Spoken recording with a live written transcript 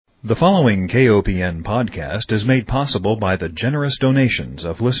The following KOPN podcast is made possible by the generous donations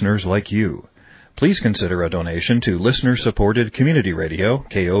of listeners like you. Please consider a donation to listener-supported community radio,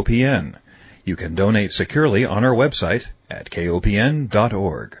 KOPN. You can donate securely on our website at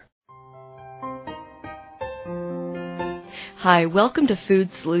kopn.org. Hi, welcome to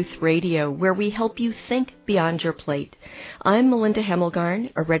Food Sleuth Radio, where we help you think beyond your plate. I'm Melinda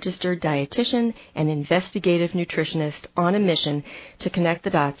Hemmelgarn, a registered dietitian and investigative nutritionist on a mission to connect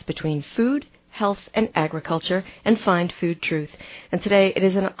the dots between food, health, and agriculture and find food truth. And today it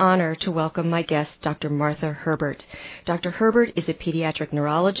is an honor to welcome my guest, Dr. Martha Herbert. Dr. Herbert is a pediatric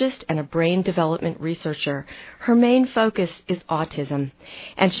neurologist and a brain development researcher. Her main focus is autism,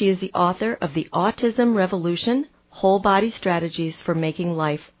 and she is the author of The Autism Revolution: Whole Body Strategies for Making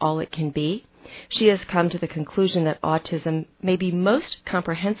Life All It Can Be. She has come to the conclusion that autism may be most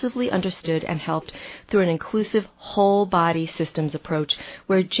comprehensively understood and helped through an inclusive whole body systems approach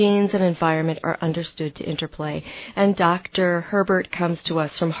where genes and environment are understood to interplay. And Dr. Herbert comes to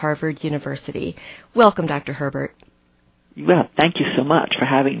us from Harvard University. Welcome, Dr. Herbert. Well, thank you so much for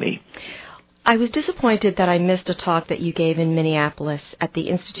having me. I was disappointed that I missed a talk that you gave in Minneapolis at the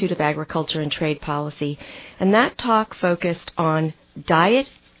Institute of Agriculture and Trade Policy, and that talk focused on diet,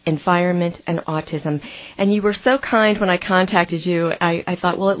 environment, and autism. And you were so kind when I contacted you. I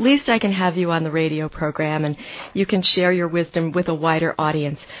thought, well, at least I can have you on the radio program, and you can share your wisdom with a wider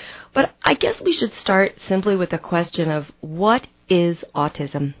audience. But I guess we should start simply with the question of what is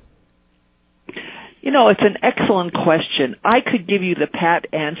autism? You know, it's an excellent question. I could give you the pat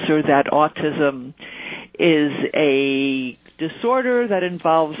answer that autism is a disorder that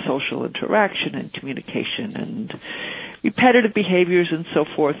involves social interaction and communication and repetitive behaviors and so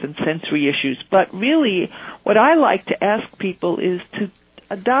forth and sensory issues. But really, what I like to ask people is to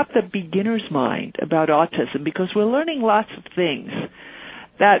adopt a beginner's mind about autism, because we're learning lots of things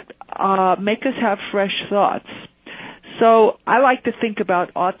that make us have fresh thoughts. So I like to think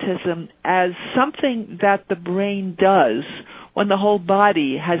about autism as something that the brain does when the whole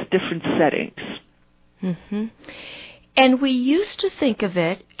body has different settings. Mm-hmm. And we used to think of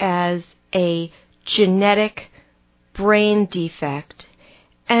it as a genetic brain defect.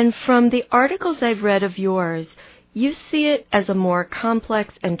 And from the articles I've read of yours, you see it as a more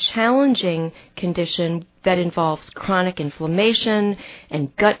complex and challenging condition that involves chronic inflammation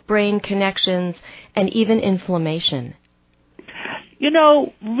and gut-brain connections and even inflammation. You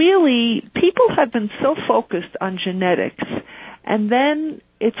know, really, people have been so focused on genetics, and then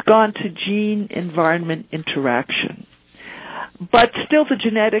it's gone to gene-environment interaction. But still, the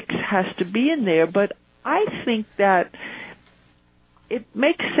genetics has to be in there, but I think that it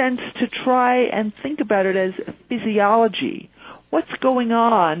makes sense to try and think about it as physiology. What's going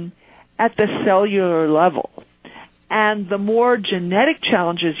on at the cellular level? And the more genetic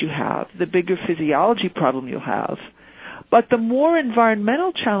challenges you have, the bigger physiology problem you'll have. But the more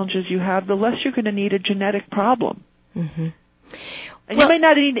environmental challenges you have, the less you're going to need a genetic problem. Mm-hmm. And you may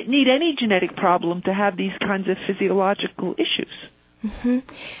not need any genetic problem to have these kinds of physiological issues. Mm-hmm.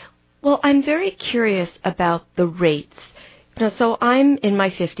 Well, I'm very curious about the rates. So I'm in my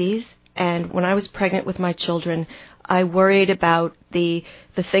 50s, and when I was pregnant with my children, I worried about the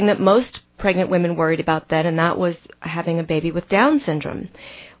thing that most pregnant women worried about then, and that was having a baby with Down syndrome.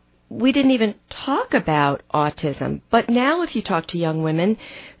 We didn't even talk about autism, but now if you talk to young women,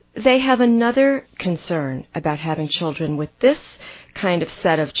 they have another concern about having children with this kind of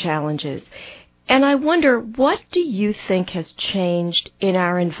set of challenges. And I wonder, what do you think has changed in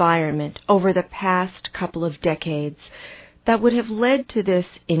our environment over the past couple of decades that would have led to this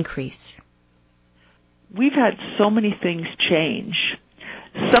increase? We've had so many things change.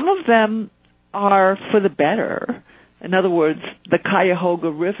 Some of them are for the better. In other words, the Cuyahoga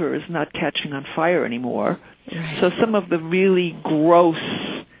River is not catching on fire anymore. Right. So some of the really gross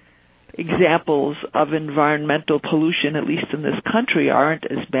examples of environmental pollution, at least in this country, aren't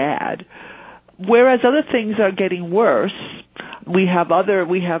as bad. Whereas other things are getting worse. We have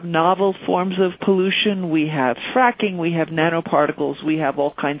novel forms of pollution. We have fracking. We have nanoparticles. We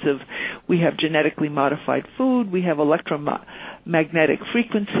have genetically modified food. We have electromagnetic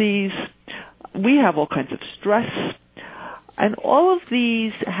frequencies. We have all kinds of stress. And all of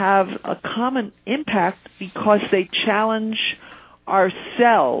these have a common impact because they challenge our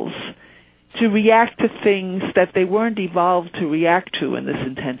cells to react to things that they weren't evolved to react to in this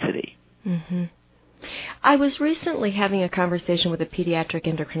intensity. Mm-hmm. I was recently having a conversation with a pediatric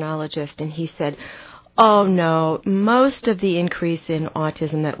endocrinologist, and he said, oh no, most of the increase in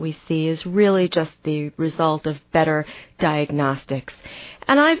autism that we see is really just the result of better diagnostics.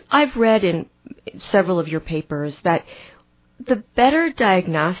 And I've read in several of your papers that the better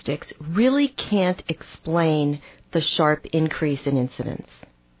diagnostics really can't explain the sharp increase in incidence?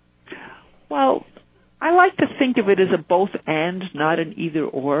 Well, I like to think of it as a both and, not an either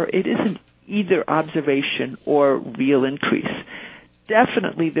or. It isn't either observation or real increase.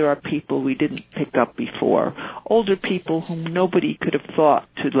 Definitely there are people we didn't pick up before, older people whom nobody could have thought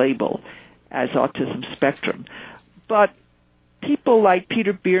to label as autism spectrum. But people like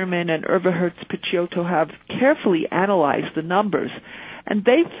Peter Bierman and Irva Hertz-Picciotto have carefully analyzed the numbers, and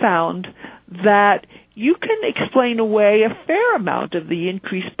they found that you can explain away a fair amount of the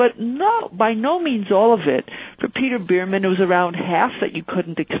increase, but by no means all of it. For Peter Bierman, it was around half that you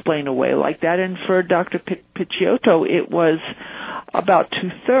couldn't explain away like that, and for Dr. Picciotto, it was about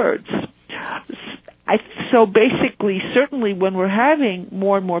 2/3. So basically, certainly when we're having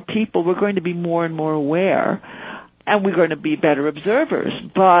more and more people, we're going to be more and more aware, and we're going to be better observers,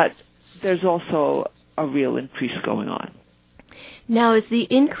 but there's also a real increase going on. Now, is the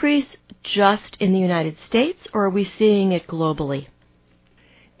increase just in the United States, or are we seeing it globally?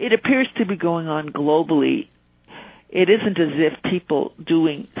 It appears to be going on globally. It isn't as if people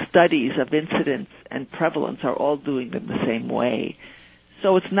doing studies of incidence and prevalence are all doing them the same way.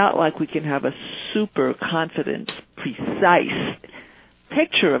 So it's not like we can have a super confident, precise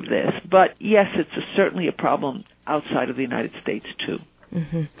picture of this, but yes, it's certainly a problem outside of the United States too.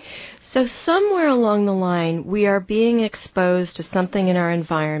 Mm-hmm. So somewhere along the line, we are being exposed to something in our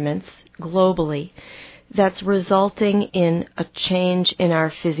environments globally that's resulting in a change in our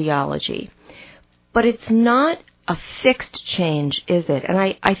physiology. But it's not a fixed change, is it? And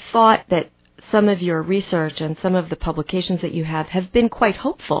I thought that some of your research and some of the publications that you have been quite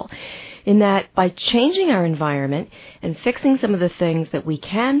hopeful in that by changing our environment and fixing some of the things that we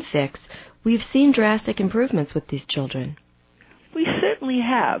can fix, we've seen drastic improvements with these children. We certainly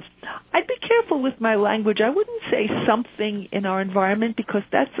have. I'd be careful with my language. I wouldn't say something in our environment because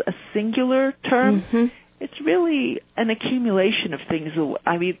that's a singular term. Mm-hmm. It's really an accumulation of things.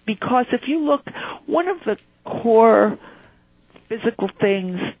 I mean, because if you look, one of the core physical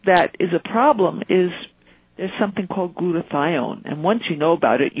things that is a problem is there's something called glutathione. And once you know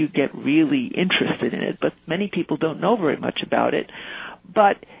about it, you get really interested in it. But many people don't know very much about it.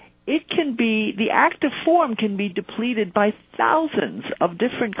 But it can be, the active form can be depleted by thousands of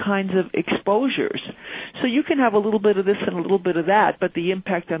different kinds of exposures. So you can have a little bit of this and a little bit of that, but the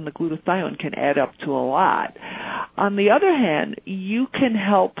impact on the glutathione can add up to a lot. On the other hand, you can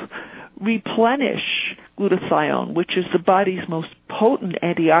help replenish glutathione, which is the body's most potent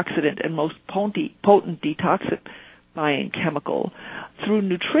antioxidant and most potent detoxifying chemical, through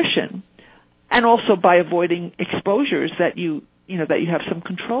nutrition, and also by avoiding exposures that you have some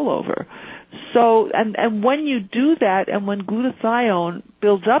control over. So, and when you do that, and when glutathione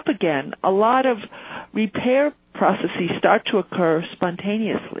builds up again, a lot of repair processes start to occur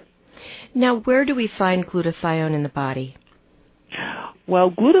spontaneously. Now, where do we find glutathione in the body?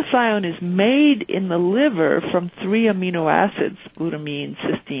 Well, glutathione is made in the liver from 3 amino acids, glutamine,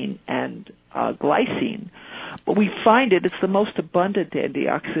 cysteine, and glycine. But we find it's the most abundant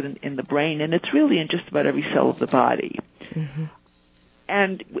antioxidant in the brain, and it's really in just about every cell of the body. Mm-hmm.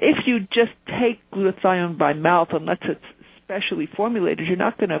 And if you just take glutathione by mouth, unless it's specially formulated, you're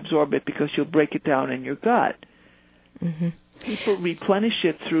not going to absorb it because you'll break it down in your gut. Mm-hmm. People replenish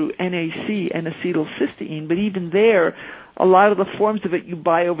it through NAC, N-acetylcysteine, but even there, a lot of the forms of it you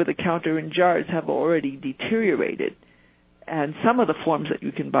buy over the counter in jars have already deteriorated. And some of the forms that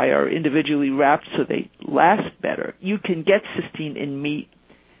you can buy are individually wrapped so they last better. You can get cysteine in meat,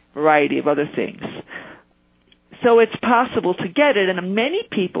 variety of other things. So it's possible to get it, and many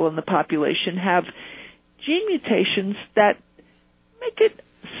people in the population have gene mutations that make it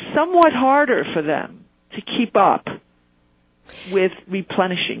somewhat harder for them to keep up with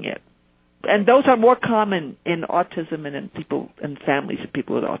replenishing it. And those are more common in autism and in people and families of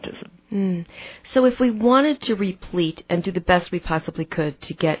people with autism. So if we wanted to replete and do the best we possibly could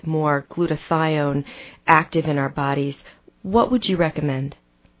to get more glutathione active in our bodies, what would you recommend?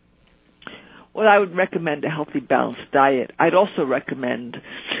 Well, I would recommend a healthy, balanced diet. I'd also recommend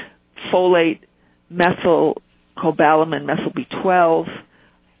folate, methylcobalamin, methyl B12,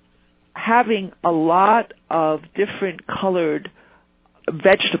 having a lot of different colored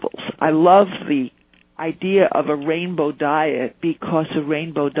vegetables. I love the idea of a rainbow diet because a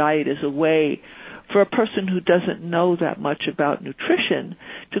rainbow diet is a way for a person who doesn't know that much about nutrition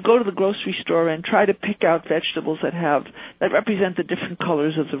to go to the grocery store and try to pick out vegetables that represent the different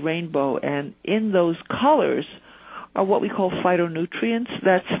colors of the rainbow. And in those colors are what we call phytonutrients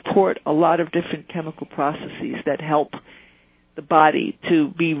that support a lot of different chemical processes that help the body to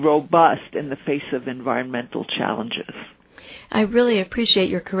be robust in the face of environmental challenges. I really appreciate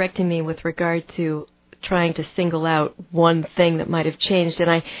your correcting me with regard to trying to single out one thing that might have changed.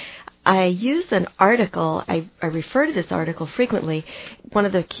 And I use an article, I refer to this article frequently. One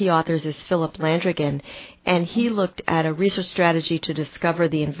of the key authors is Philip Landrigan, and he looked at a research strategy to discover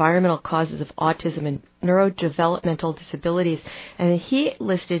the environmental causes of autism and neurodevelopmental disabilities, and he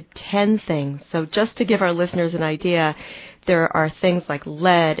listed 10 things. So just to give our listeners an idea, there are things like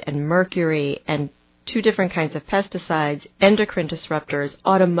lead and mercury and 2 different kinds of pesticides, endocrine disruptors,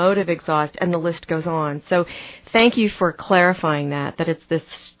 automotive exhaust, and the list goes on. So thank you for clarifying that it's this,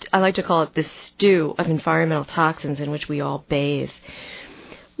 I like to call it this stew of environmental toxins in which we all bathe.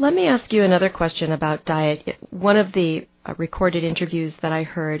 Let me ask you another question about diet. One of the recorded interviews that I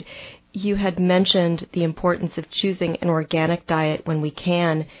heard, you had mentioned the importance of choosing an organic diet when we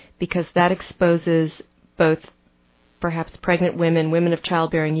can, because that exposes both perhaps pregnant women, women of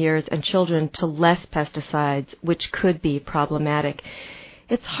childbearing years, and children to less pesticides, which could be problematic.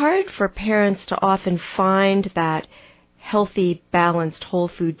 It's hard for parents to often find that healthy, balanced, whole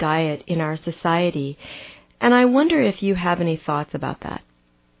food diet in our society. And I wonder if you have any thoughts about that.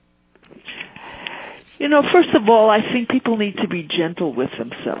 First of all, I think people need to be gentle with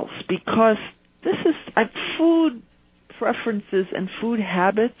themselves, because this is food preferences and food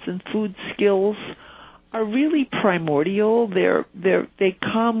habits and food skills are really primordial. They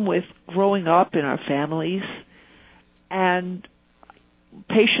come with growing up in our families. And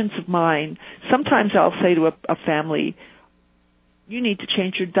patients of mine, sometimes I'll say to a family, you need to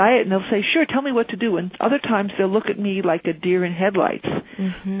change your diet, and they'll say, sure, tell me what to do. And other times they'll look at me like a deer in headlights,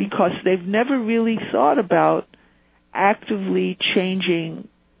 because they've never really thought about actively changing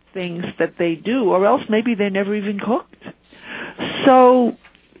things that they do, or else maybe they never even cooked. So,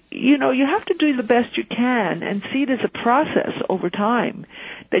 you have to do the best you can and see it as a process over time,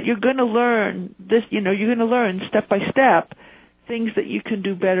 that you're going to learn this, you're going to learn step by step things that you can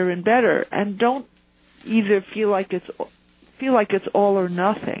do better and better, and don't either feel like it's all or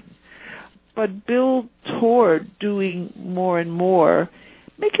nothing, but build toward doing more and more.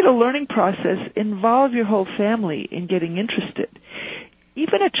 Make it a learning process. Involve your whole family in getting interested.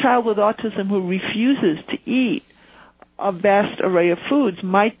 Even a child with autism who refuses to eat a vast array of foods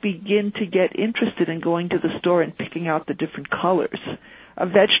might begin to get interested in going to the store and picking out the different colors of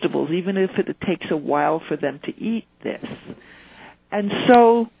vegetables, even if it takes a while for them to eat this. And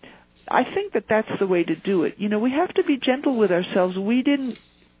so I think that that's the way to do it. We have to be gentle with ourselves. We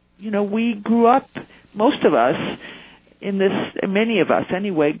grew up, most of us, many of us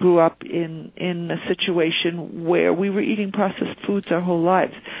anyway, grew up in a situation where we were eating processed foods our whole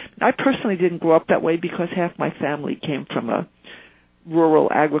lives. I personally didn't grow up that way because half my family came from a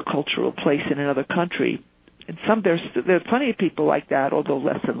rural agricultural place in another country. And there are plenty of people like that, although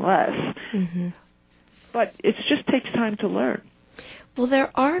less and less. Mm-hmm. But it just takes time to learn. Well,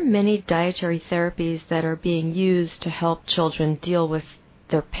 there are many dietary therapies that are being used to help children deal with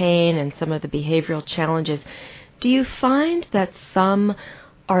their pain and some of the behavioral challenges. Do you find that some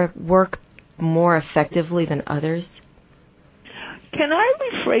work more effectively than others? Can I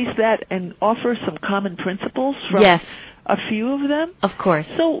rephrase that and offer some common principles from a few of them? Of course.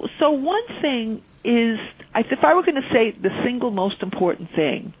 So one thing is, if I were going to say the single most important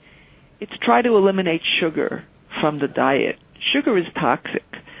thing, it's try to eliminate sugar from the diet. Sugar is toxic.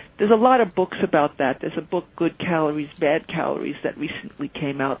 There's a lot of books about that. There's a book, Good Calories, Bad Calories, that recently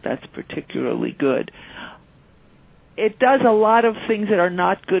came out that's particularly good. It does a lot of things that are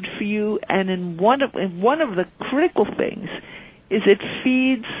not good for you, and one of the critical things is it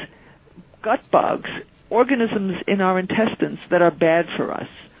feeds gut bugs, organisms in our intestines that are bad for us.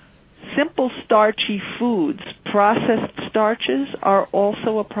 Simple starchy foods, processed starches, are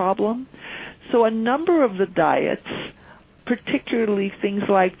also a problem. So a number of the diets, particularly things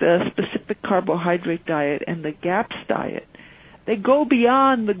like the specific carbohydrate diet and the GAPS diet, they go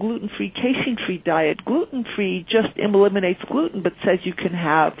beyond the gluten-free, casein-free diet. Gluten-free just eliminates gluten, but says you can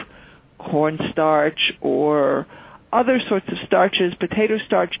have cornstarch or other sorts of starches, potato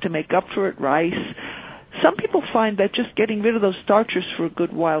starch to make up for it, rice. Some people find that just getting rid of those starches for a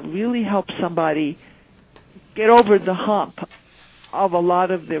good while really helps somebody get over the hump of a lot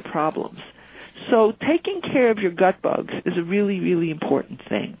of their problems. So taking care of your gut bugs is a really, really important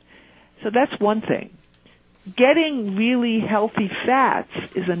thing. So that's one thing. Getting really healthy fats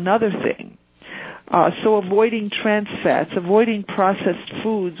is another thing. So avoiding trans fats, avoiding processed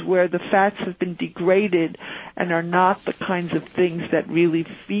foods where the fats have been degraded and are not the kinds of things that really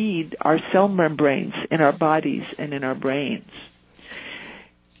feed our cell membranes in our bodies and in our brains.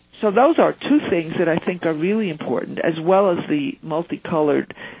 So those are two things that I think are really important, as well as the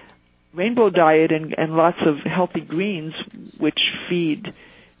multicolored rainbow diet and lots of healthy greens, which feed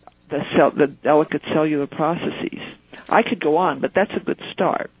the delicate cellular processes. I could go on, but that's a good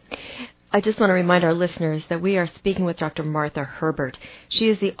start. I just want to remind our listeners that we are speaking with Dr. Martha Herbert. She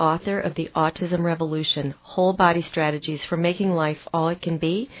is the author of The Autism Revolution, Whole Body Strategies for Making Life All It Can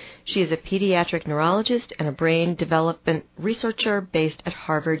Be. She is a pediatric neurologist and a brain development researcher based at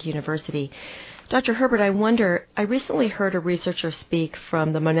Harvard University. Dr. Herbert, I recently heard a researcher speak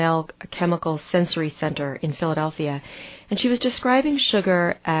from the Monell Chemical Sensory Center in Philadelphia, and she was describing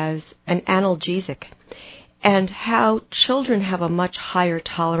sugar as an analgesic, and how children have a much higher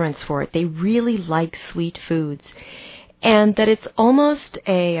tolerance for it. They really like sweet foods. And that it's almost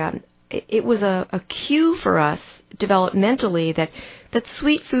it was a cue for us developmentally that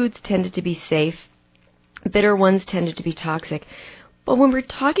sweet foods tended to be safe, bitter ones tended to be toxic. But when we're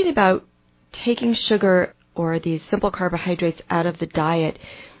talking about taking sugar or these simple carbohydrates out of the diet,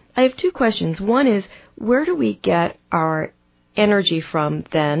 I have two questions. One is, where do we get our energy from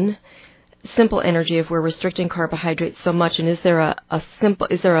then? Simple energy if we're restricting carbohydrates so much, and is there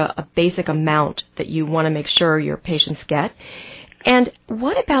a basic amount that you want to make sure your patients get? And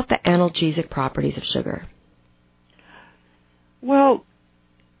what about the analgesic properties of sugar? Well,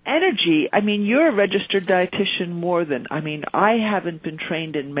 energy, you're a registered dietitian more than, I haven't been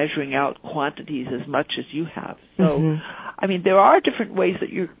trained in measuring out quantities as much as you have. So, there are different ways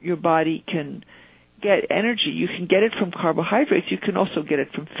that your body can get energy. You can get it from carbohydrates. You can also get it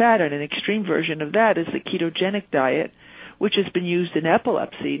from fat, and an extreme version of that is the ketogenic diet, which has been used in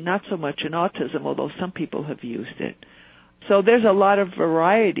epilepsy, not so much in autism, although some people have used it. So there's a lot of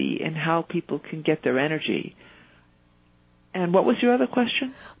variety in how people can get their energy. And what was your other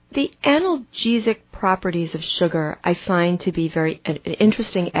question? The analgesic properties of sugar I find to be an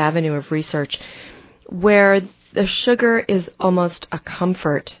interesting avenue of research, where the sugar is almost a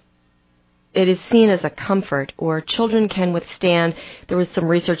comfort. It is seen as a comfort, or children can withstand. There was some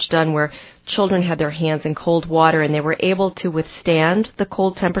research done where children had their hands in cold water and they were able to withstand the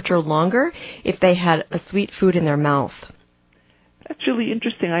cold temperature longer if they had a sweet food in their mouth. That's really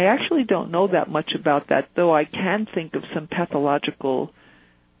interesting. I actually don't know that much about that, though I can think of some pathological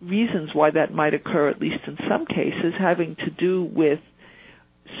reasons why that might occur, at least in some cases, having to do with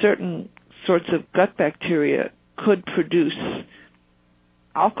certain sorts of gut bacteria could produce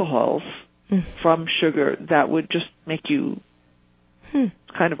alcohols from sugar that would just make you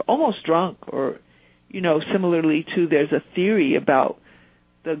kind of almost drunk, or, similarly to, there's a theory about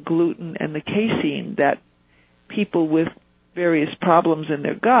the gluten and the casein that people with various problems in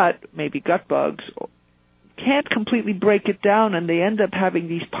their gut, maybe gut bugs, can't completely break it down, and they end up having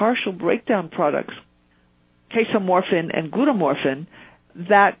these partial breakdown products, casomorphin and glutamorphin,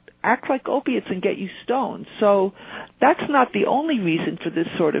 that act like opiates and get you stoned. So that's not the only reason for this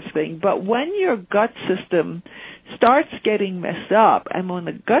sort of thing. But when your gut system starts getting messed up, and when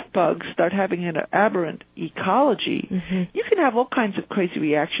the gut bugs start having an aberrant ecology, you can have all kinds of crazy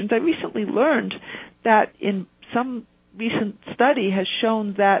reactions. I recently learned that in some recent study has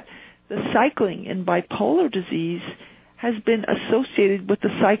shown that the cycling in bipolar disease has been associated with the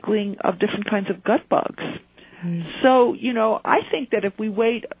cycling of different kinds of gut bugs. So, I think that if we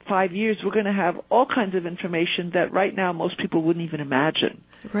wait 5 years, we're going to have all kinds of information that right now most people wouldn't even imagine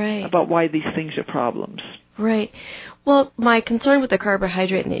about why these things are problems. Right. Well, my concern with the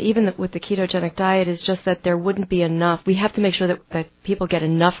carbohydrate and even with the ketogenic diet is just that there wouldn't be enough. We have to make sure that people get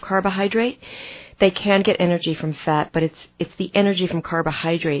enough carbohydrate. They can get energy from fat, but it's the energy from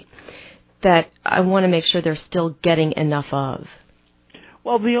carbohydrate that I want to make sure they're still getting enough of.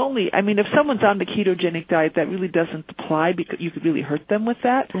 Well, if someone's on the ketogenic diet, that really doesn't apply because you could really hurt them with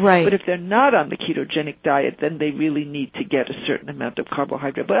that. Right. But if they're not on the ketogenic diet, then they really need to get a certain amount of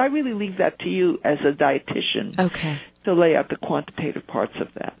carbohydrate. But I really leave that to you as a dietitian to lay out the quantitative parts of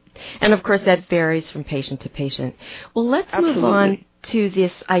that. And, of course, that varies from patient to patient. Well, let's move on to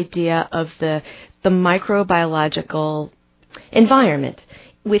this idea of the microbiological environment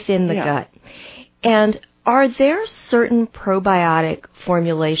within the gut. And are there certain probiotic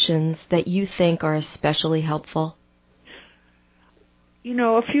formulations that you think are especially helpful?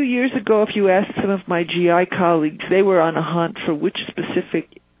 A few years ago, if you asked some of my GI colleagues, they were on a hunt for which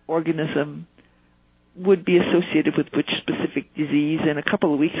specific organism would be associated with which specific disease. And a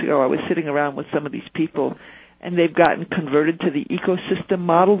couple of weeks ago, I was sitting around with some of these people, and they've gotten converted to the ecosystem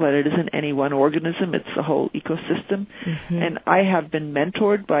model, that it isn't any one organism, it's the whole ecosystem. And I have been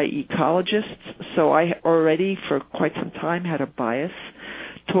mentored by ecologists, so I already for quite some time had a bias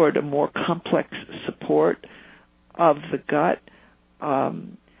toward a more complex support of the gut.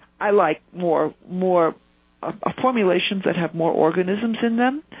 I like more formulations that have more organisms in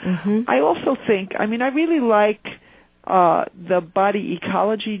them. Mm-hmm. I also think, I really like the body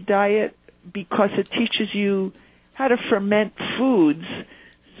ecology diet because it teaches you how to ferment foods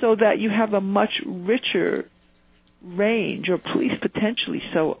so that you have a much richer range, or at least potentially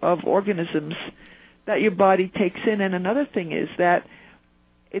so, of organisms that your body takes in. And another thing is that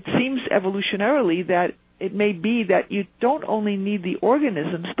it seems evolutionarily that it may be that you don't only need the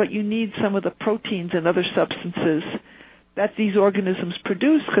organisms, but you need some of the proteins and other substances that these organisms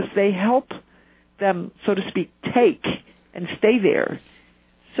produce because they help them, so to speak, take and stay there.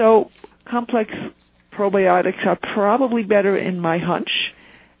 So complex probiotics are probably better in my hunch,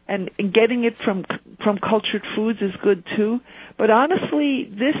 and getting it from cultured foods is good too. But honestly,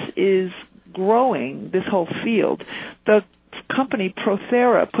 this is growing, this whole field. The company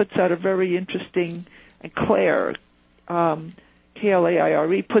Prothera puts out a very interesting, and Claire,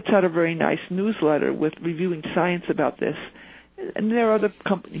 Klaire, puts out a very nice newsletter with reviewing science about this. And there are other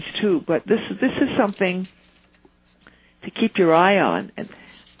companies too, but this is something to keep your eye on. And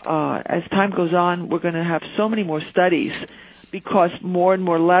as time goes on, we're going to have so many more studies because more and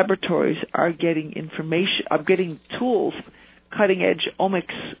more laboratories are getting information, are getting tools, cutting-edge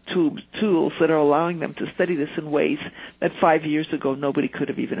omics tools that are allowing them to study this in ways that 5 years ago nobody could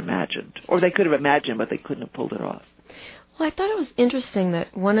have even imagined. Or they could have imagined, but they couldn't have pulled it off. Well, I thought it was interesting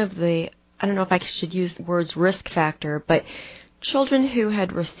that one of the, I don't know if I should use the words risk factor, but children who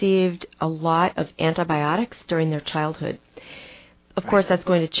had received a lot of antibiotics during their childhood, of course that's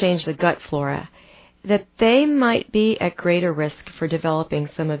going to change the gut flora, that they might be at greater risk for developing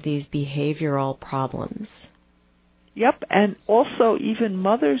some of these behavioral problems. Yep, and also even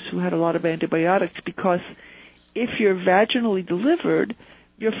mothers who had a lot of antibiotics, because if you're vaginally delivered,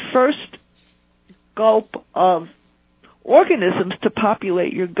 your first gulp of organisms to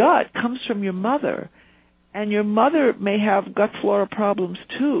populate your gut comes from your mother. And your mother may have gut flora problems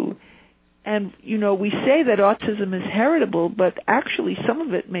too. And, we say that autism is heritable, but actually some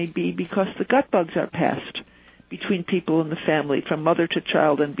of it may be because the gut bugs are passed between people in the family, from mother to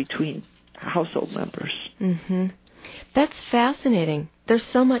child and between household members. Mm-hmm. That's fascinating. There's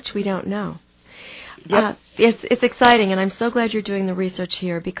so much we don't know. Yep. It's exciting, and I'm so glad you're doing the research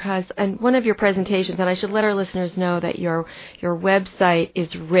here because, and one of your presentations, and I should let our listeners know that your website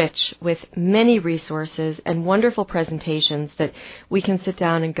is rich with many resources and wonderful presentations that we can sit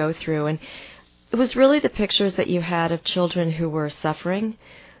down and go through. And it was really the pictures that you had of children who were suffering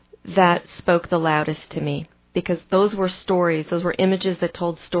that spoke the loudest to me, because those were stories, those were images that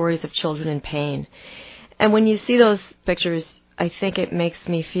told stories of children in pain. And when you see those pictures, I think it makes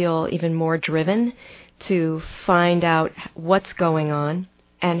me feel even more driven to find out what's going on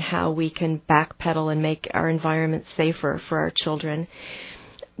and how we can backpedal and make our environment safer for our children.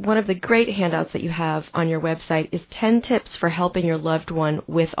 One of the great handouts that you have on your website is 10 tips for helping your loved one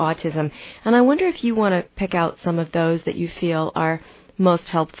with autism. And I wonder if you want to pick out some of those that you feel are most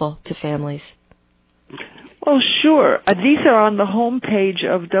helpful to families. Well, sure. These are on the home page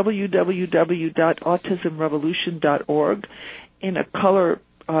of www.autismrevolution.org in a color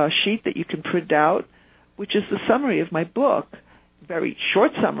sheet that you can print out, which is the summary of my book. Very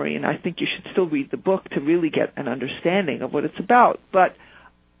short summary, and I think you should still read the book to really get an understanding of what it's about. But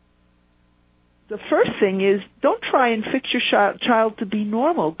the first thing is, don't try and fix your child to be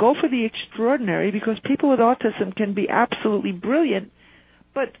normal. Go for the extraordinary, because people with autism can be absolutely brilliant,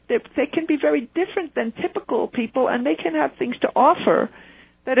 but they can be very different than typical people, and they can have things to offer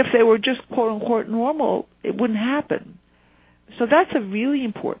that if they were just quote-unquote normal, it wouldn't happen. So that's a really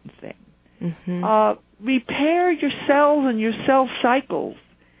important thing. Mm-hmm. Repair your cells and your cell cycles.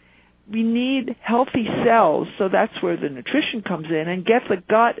 We need healthy cells, so that's where the nutrition comes in, and get the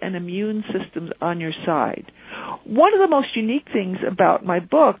gut and immune systems on your side. One of the most unique things about my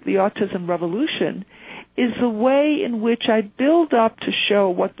book, The Autism Revolution, is the way in which I build up to show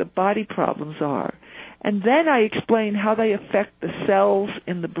what the body problems are. And then I explain how they affect the cells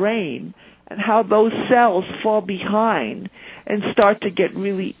in the brain and how those cells fall behind and start to get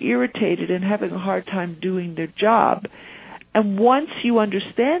really irritated and having a hard time doing their job. And once you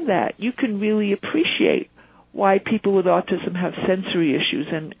understand that, you can really appreciate why people with autism have sensory issues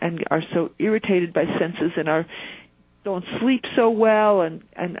and are so irritated by senses and don't sleep so well and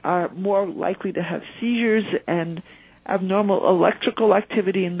are more likely to have seizures and abnormal electrical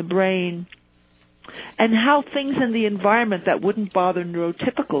activity in the brain, and how things in the environment that wouldn't bother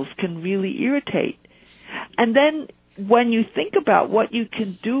neurotypicals can really irritate. And then when you think about what you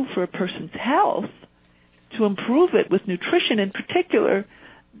can do for a person's health to improve it with nutrition in particular,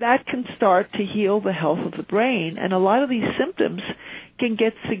 that can start to heal the health of the brain. And a lot of these symptoms can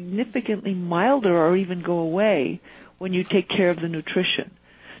get significantly milder or even go away when you take care of the nutrition.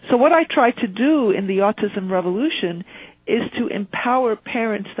 So what I try to do in the Autism Revolution is to empower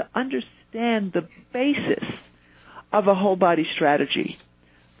parents to understand the basis of a whole body strategy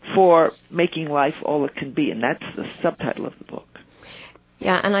for making life all it can be, and that's the subtitle of the book.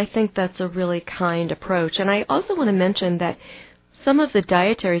 Yeah, and I think that's a really kind approach. And I also want to mention that some of the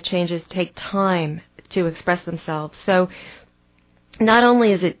dietary changes take time to express themselves. So not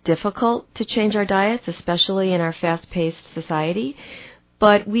only is it difficult to change our diets, especially in our fast-paced society,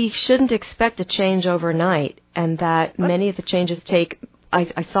 but we shouldn't expect a change overnight, and that many of the changes take,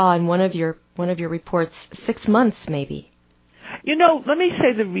 I saw in one of your reports, 6 months maybe. You know, let me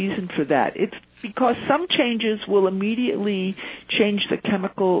say the reason for that. It's because some changes will immediately change the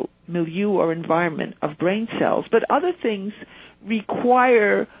chemical milieu or environment of brain cells, but other things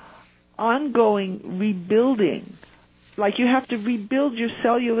require ongoing rebuilding. Like you have to rebuild your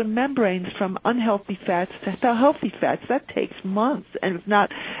cellular membranes from unhealthy fats to healthy fats. That takes months, and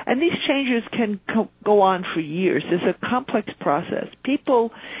these changes can go on for years. It's a complex process.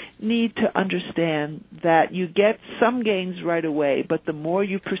 People need to understand that you get some gains right away, but the more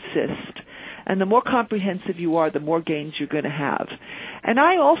you persist and the more comprehensive you are, the more gains you're going to have. And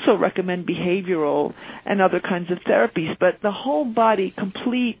I also recommend behavioral and other kinds of therapies, but the whole body,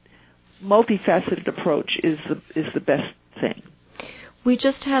 complete, multifaceted approach is the best thing. We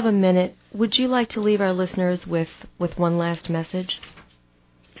just have a minute. Would you like to leave our listeners with one last message?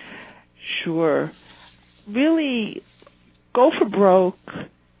 Sure. Really, go for broke.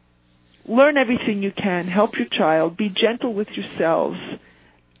 Learn everything you can. Help your child. Be gentle with yourselves.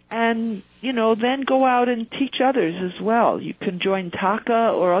 And, then go out and teach others as well. You can join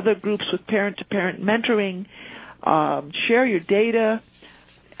TACA or other groups with parent-to-parent mentoring. Share your data.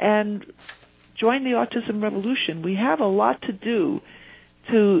 And join the Autism Revolution. We have a lot to do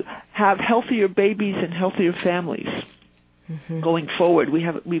to have healthier babies and healthier families going forward. We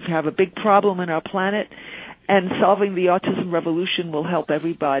have a big problem in our planet, and solving the Autism Revolution will help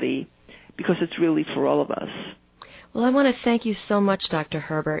everybody because it's really for all of us. Well, I want to thank you so much, Dr.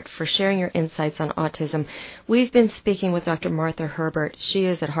 Herbert, for sharing your insights on autism. We've been speaking with Dr. Martha Herbert. She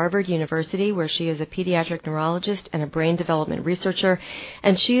is at Harvard University, where she is a pediatric neurologist and a brain development researcher,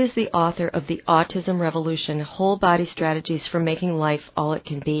 and she is the author of The Autism Revolution, Whole Body Strategies for Making Life All It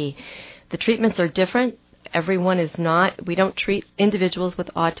Can Be. The treatments are different. We don't treat individuals with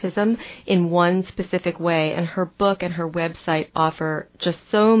autism in one specific way, and her book and her website offer just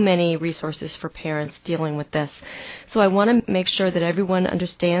so many resources for parents dealing with this. So I want to make sure that everyone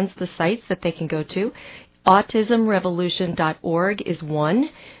understands the sites that they can go to. AutismRevolution.org is one.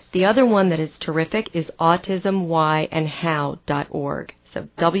 The other one that is terrific is AutismWhyAndHow.org. So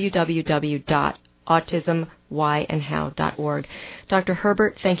www.autismwhyandhow.org. Dr.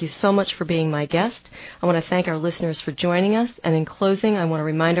 Herbert, thank you so much for being my guest. I want to thank our listeners for joining us. And in closing, I want to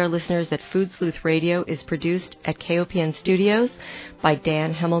remind our listeners that Food Sleuth Radio is produced at KOPN Studios by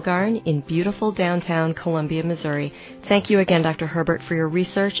Dan Hemmelgarn in beautiful downtown Columbia, Missouri. Thank you again, Dr. Herbert, for your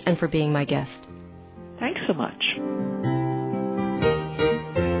research and for being my guest. Thanks so much.